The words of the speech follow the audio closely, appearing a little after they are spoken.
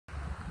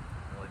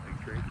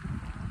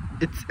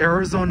It's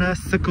Arizona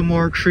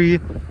sycamore tree.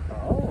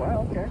 Oh,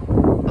 wow, okay.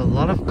 A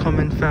lot of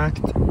common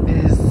fact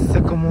is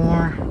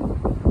sycamore.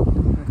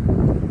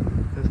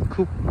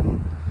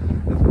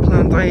 The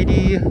plant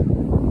ID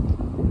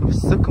of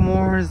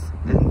sycamores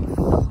and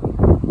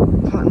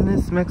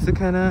Platanus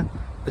mexicana,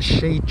 the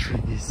shade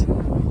trees.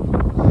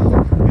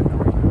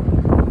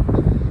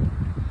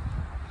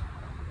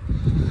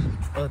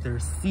 Other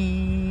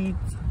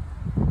seeds.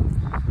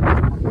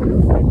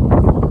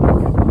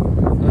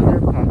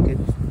 Other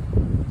pockets.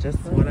 Just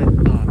what I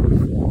thought.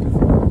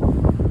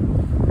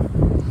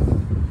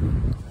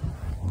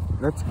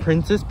 That's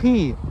Princess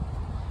Pea.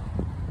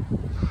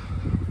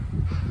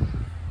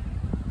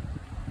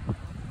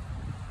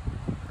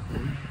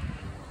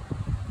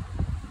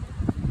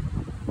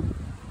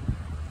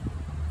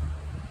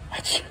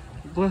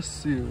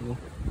 Bless you.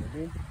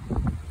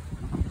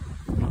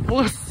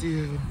 Bless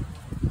you.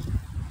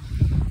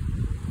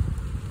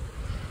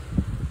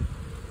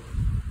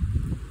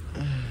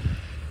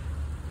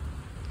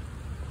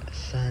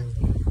 Sun.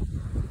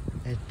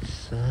 It's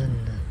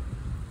sun.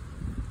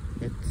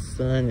 It's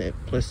sun. It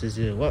blesses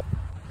you. What?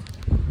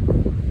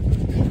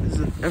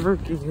 Does it ever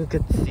give you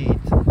good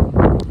seeds?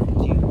 What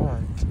do you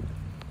want?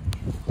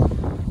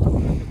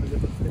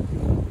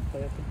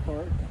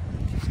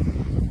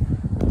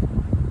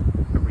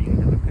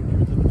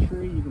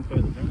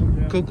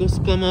 Coco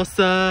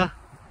Splomosa.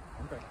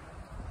 Okay.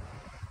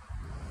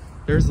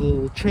 There's a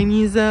little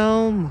Chinese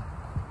elm.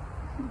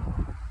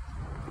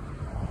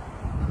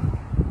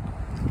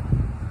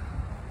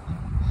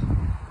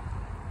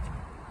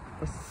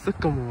 A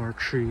sycamore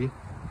tree.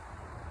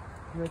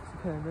 That's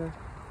kinda.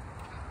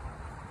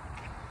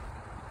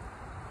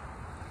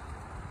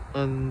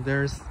 And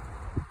there's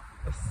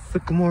a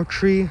sycamore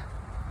tree.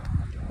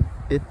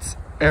 It's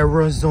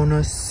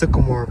Arizona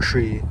sycamore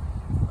tree.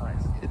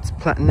 Nice. It's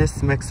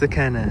Platanus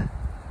mexicana.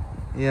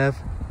 You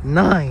have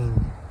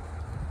 9.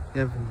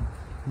 You have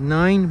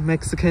 9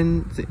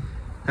 Mexicans.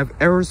 Have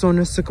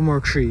Arizona sycamore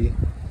tree.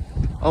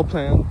 I'll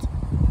plant.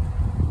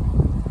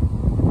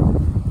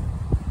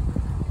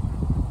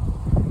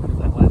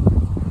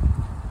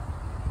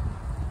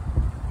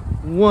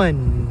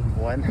 One.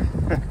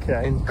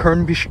 Okay. In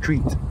Carnaby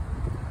Street.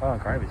 Oh, on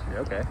Carnaby Street,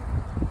 okay.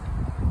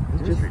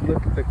 Just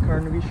look at the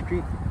Carnaby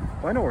Street.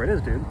 Well, I know where it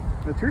is, dude.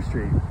 It's your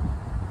street.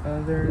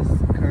 There's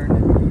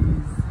Carnaby's.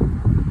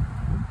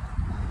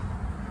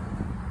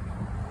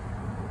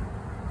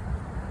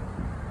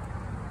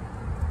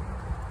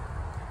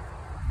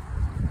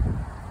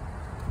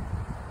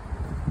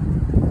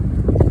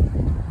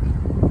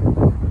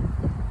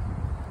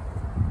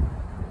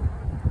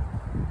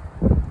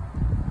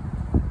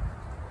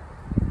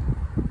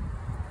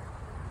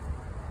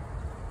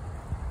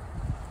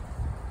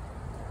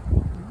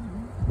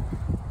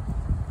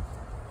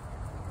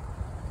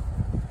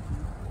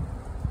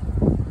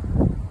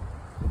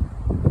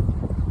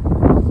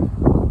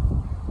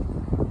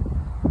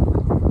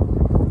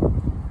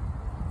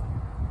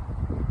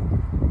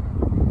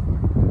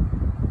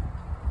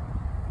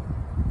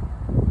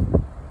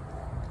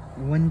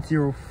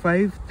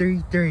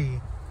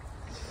 $10533.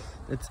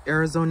 It's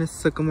Arizona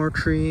sycamore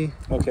tree.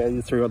 Okay,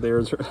 you threw out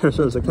there.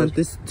 Plant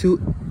this two.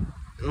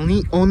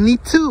 Only two. Only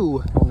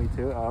 2?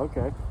 Oh,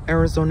 okay.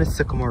 Arizona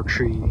sycamore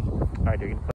tree. Alright, dude.